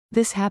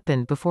This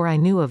happened before I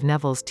knew of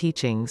Neville's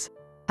teachings.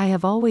 I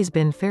have always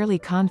been fairly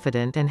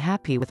confident and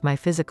happy with my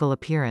physical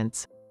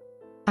appearance.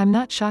 I'm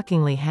not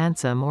shockingly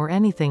handsome or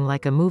anything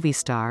like a movie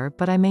star,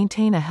 but I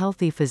maintain a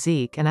healthy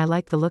physique and I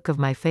like the look of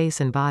my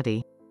face and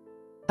body.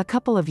 A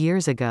couple of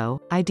years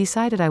ago, I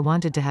decided I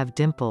wanted to have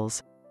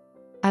dimples.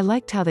 I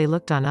liked how they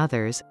looked on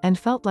others, and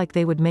felt like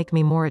they would make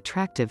me more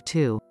attractive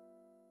too.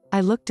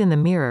 I looked in the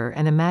mirror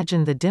and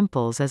imagined the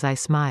dimples as I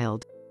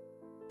smiled.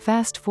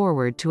 Fast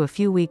forward to a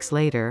few weeks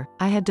later,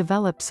 I had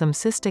developed some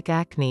cystic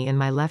acne in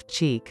my left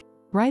cheek,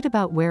 right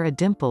about where a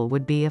dimple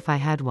would be if I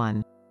had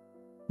one.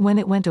 When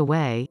it went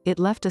away, it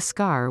left a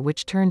scar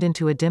which turned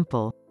into a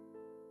dimple.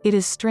 It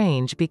is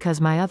strange because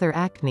my other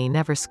acne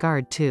never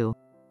scarred too.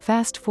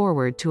 Fast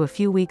forward to a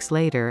few weeks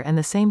later and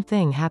the same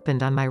thing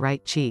happened on my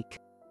right cheek.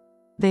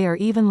 They are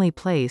evenly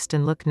placed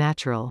and look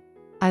natural.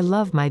 I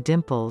love my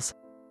dimples.